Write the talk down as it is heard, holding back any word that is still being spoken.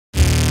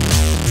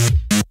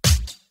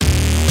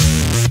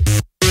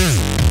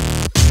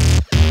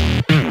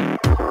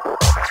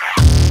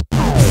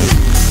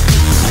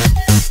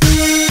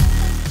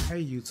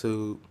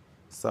YouTube.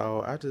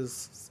 So I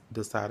just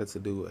decided to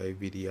do a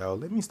video.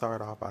 Let me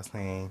start off by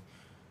saying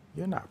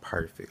you're not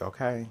perfect,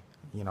 okay?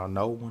 You know,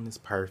 no one is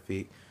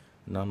perfect.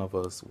 None of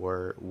us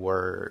were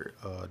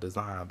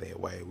designed that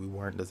way. We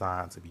weren't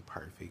designed to be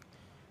perfect.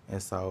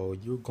 And so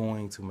you're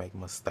going to make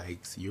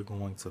mistakes. You're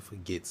going to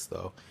forget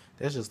stuff.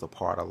 That's just a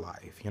part of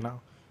life, you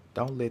know?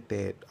 Don't let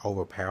that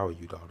overpower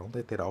you, though. Don't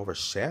let that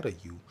overshadow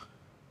you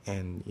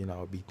and,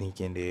 be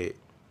thinking that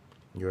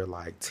you're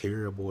like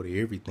terrible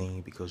to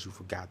everything because you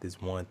forgot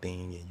this one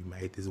thing and you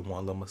made this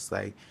one little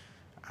mistake.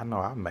 I know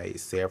I made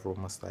several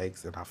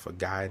mistakes and I've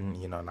forgotten,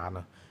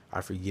 and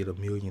I forget a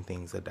million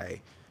things a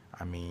day.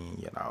 I mean,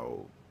 you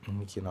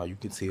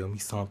can tell me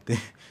something.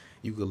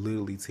 You could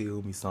literally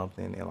tell me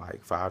something and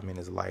like 5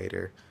 minutes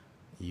later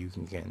you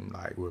can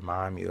like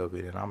remind me of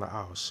it and I'm like,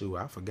 oh shoot,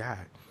 I forgot.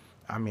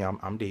 I mean,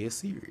 I'm dead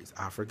serious.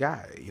 I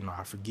forgot.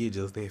 I forget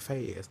just that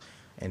fast.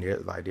 And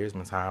there's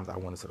been times I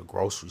went into the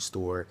grocery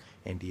store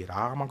and did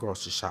all my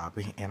grocery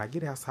shopping, and I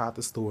get outside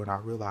the store and I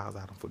realize I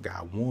done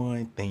forgot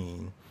one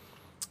thing,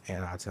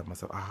 and I tell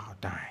myself, oh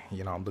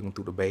dang, I'm looking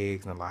through the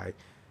bags and like,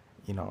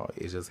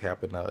 it just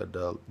happened.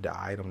 The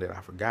item that I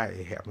forgot,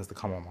 it happens to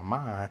come on my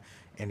mind,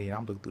 and then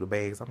I'm looking through the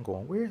bags. I'm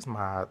going, where's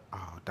my?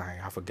 Oh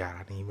dang, I forgot. I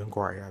didn't even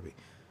grab it.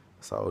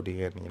 So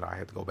then, I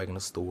had to go back in the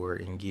store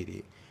and get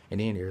it. And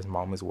then there's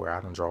moments where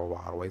I done drove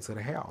all the way to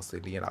the house.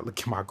 And then I look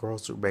at my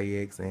grocery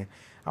bags and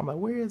I'm like,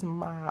 where's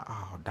my,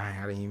 oh, dang,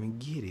 I didn't even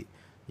get it.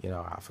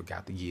 I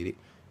forgot to get it.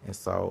 And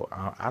so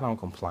I don't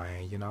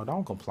complain,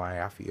 don't complain.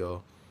 I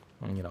feel,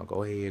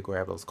 go ahead,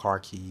 grab those car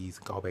keys,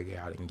 go back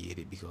out and get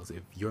it. Because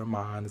if your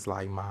mind is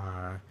like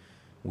mine,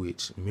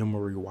 which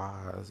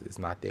memory-wise is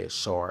not that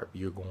sharp,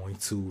 you're going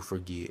to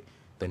forget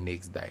the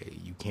next day.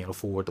 You can't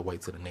afford to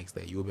wait till the next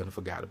day. You'll have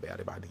forgot about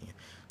it by then.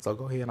 So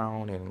go ahead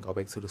on and go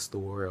back to the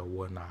store or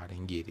whatnot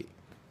and get it.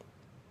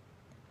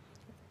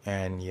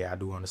 And yeah, I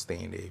do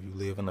understand that if you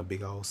live in a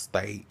big old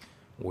state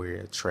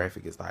where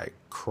traffic is like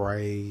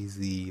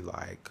crazy,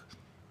 like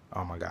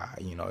oh my God,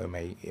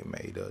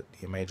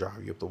 it may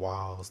drive you up the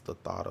walls. The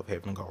thought of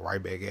having to go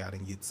right back out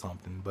and get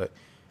something, but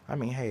I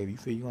mean, hey, if you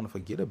feel you're gonna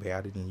forget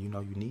about it and you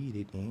need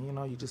it,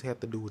 then you just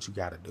have to do what you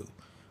gotta do,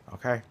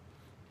 okay?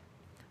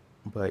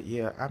 But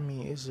yeah, I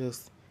mean, it's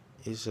just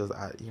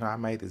I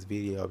made this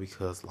video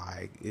because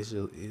like it's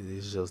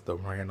just the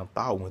random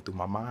thought went through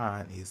my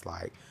mind. It's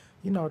like,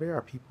 there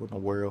are people in the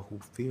world who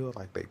feel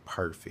like they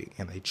perfect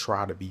and they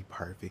try to be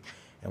perfect,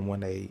 and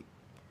when they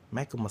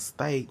make a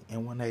mistake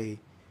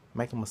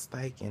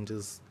and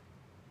just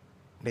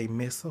they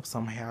mess up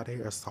somehow, they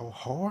are so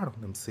hard on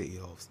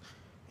themselves.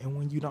 And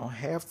when you don't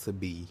have to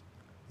be,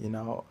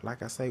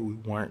 like I say, we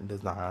weren't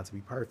designed to be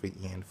perfect.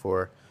 And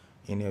for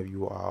any of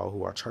you all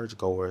who are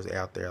churchgoers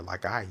out there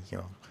like I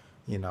am,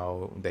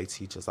 they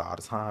teach us all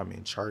the time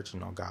in church,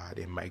 God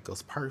didn't make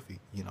us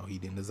perfect. He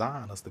didn't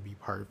design us to be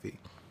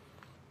perfect.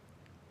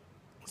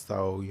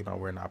 So,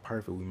 we're not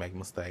perfect. We make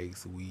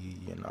mistakes. We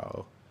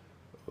don't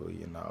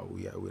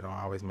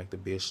always make the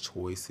best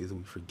choices.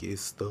 We forget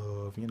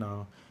stuff, we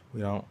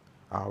don't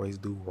always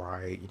do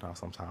right.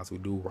 Sometimes we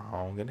do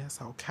wrong, and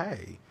that's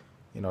okay.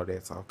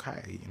 That's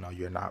okay.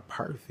 You're not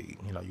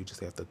perfect. You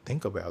just have to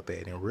think about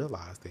that and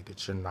realize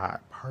that you're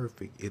not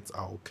perfect. It's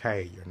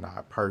okay. You're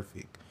not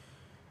perfect.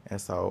 And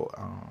so,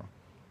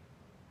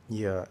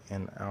 yeah,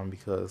 and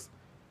because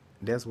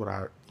that's what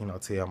I,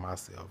 tell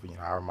myself.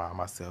 I remind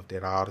myself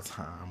that all the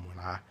time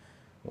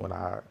when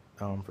I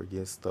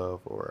forget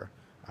stuff or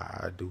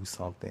I do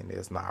something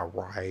that's not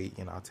right.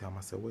 I tell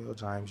myself, well,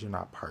 James, you're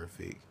not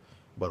perfect,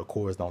 but of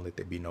course, don't let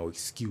there be no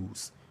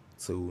excuse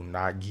to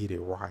not get it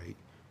right.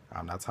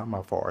 I'm not talking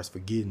about far as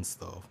forgetting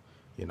stuff.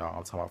 I'm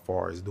talking about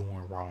far as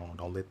doing wrong.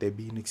 Don't let that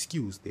be an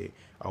excuse that,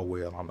 oh,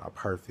 well, I'm not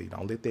perfect.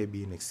 Don't let that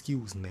be an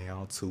excuse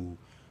now to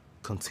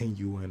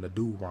continue and to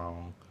do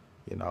wrong.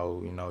 You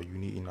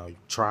need, you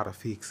try to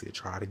fix it,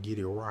 try to get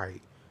it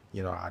right.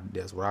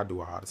 That's what I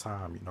do all the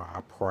time.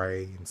 I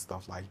pray and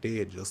stuff like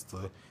that just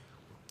to,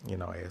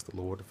 ask the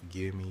Lord to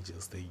forgive me,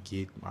 just to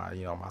get my,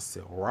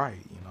 myself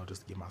right,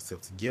 just to get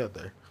myself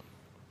together.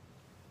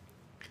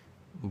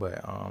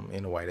 But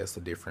anyway, that's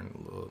a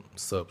different little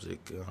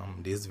subject.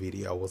 This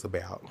video is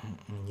about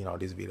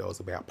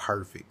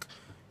perfect.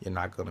 You're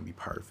not gonna be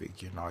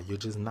perfect. You're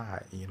just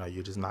not.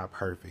 You're just not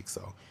perfect.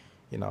 So,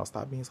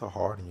 stop being so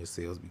hard on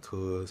yourselves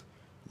because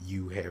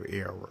you have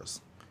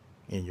errors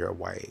in your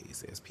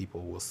ways, as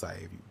people will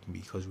say.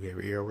 Because you have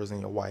errors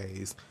in your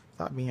ways,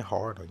 stop being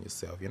hard on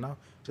yourself.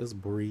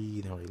 Just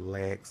breathe and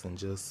relax and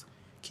just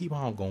keep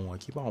on going,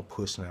 keep on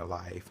pushing in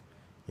life.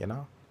 You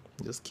know.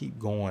 Just keep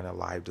going in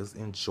life. Just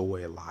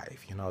enjoy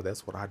life.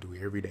 That's what I do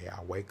every day.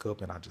 I wake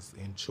up and I just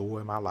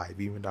enjoy my life,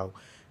 even though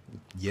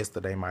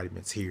yesterday might have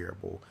been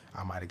terrible.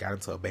 I might have got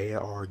into a bad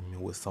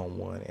argument with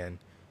someone, and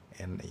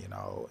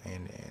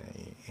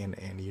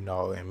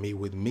me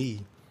with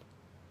me,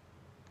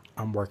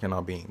 I'm working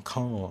on being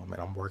calm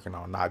and I'm working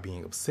on not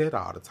being upset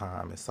all the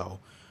time. And so,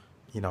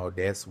 You know,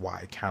 that's why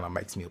it kind of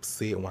makes me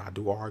upset when I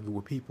do argue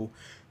with people,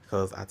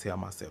 because I tell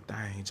myself,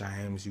 dang,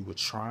 James, you were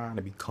trying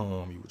to be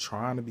calm, you were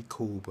trying to be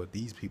cool, but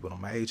these people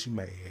done made you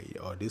mad,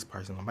 or this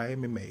person done made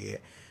me mad.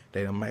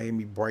 They done made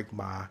me break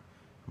my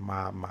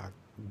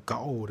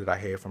goal that I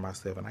had for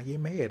myself, and I get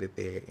mad at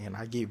that, and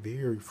I get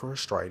very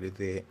frustrated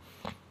that.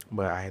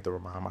 But I had to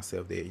remind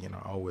myself that, you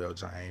know, oh well,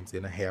 James,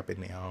 it done happened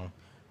now.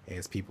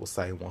 As people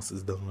say, once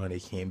it's done,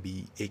 it can't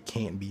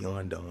be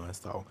undone.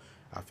 So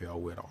I feel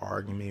with the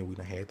argument, we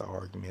done had the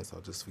argument, so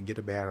just forget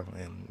about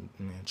it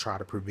and try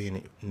to prevent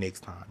it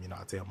next time. You know,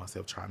 I tell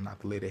myself try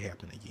not to let it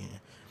happen again.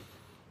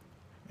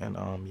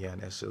 And yeah,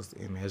 that's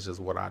just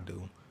what I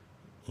do,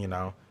 you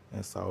know.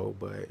 And so,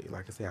 but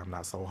like I said, I'm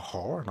not so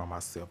hard on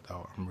myself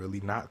though. I'm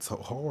really not so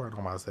hard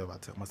on myself. I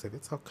tell myself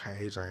it's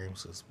okay,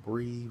 James. Just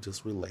breathe,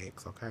 just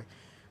relax, okay?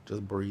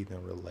 Just breathe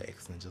and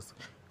relax and just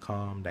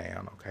calm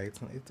down, okay?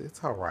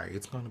 It's all right.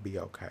 It's gonna be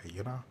okay,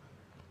 you know.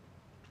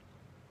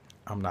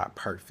 I'm not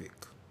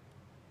perfect,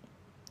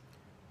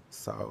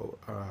 so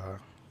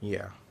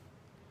yeah,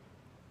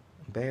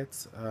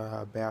 that's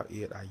about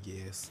it, I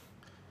guess.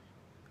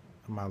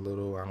 My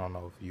little, I don't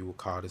know if you would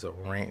call this a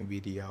rant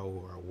video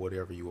or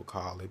whatever you would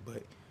call it,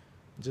 but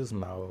just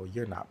know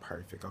you're not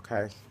perfect,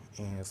 okay?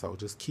 And so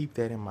just keep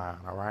that in mind,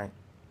 all right?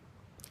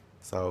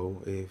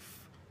 So if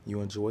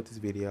you enjoyed this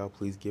video,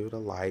 please give it a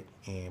like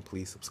and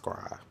please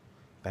subscribe.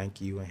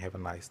 Thank you and have a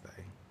nice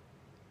day.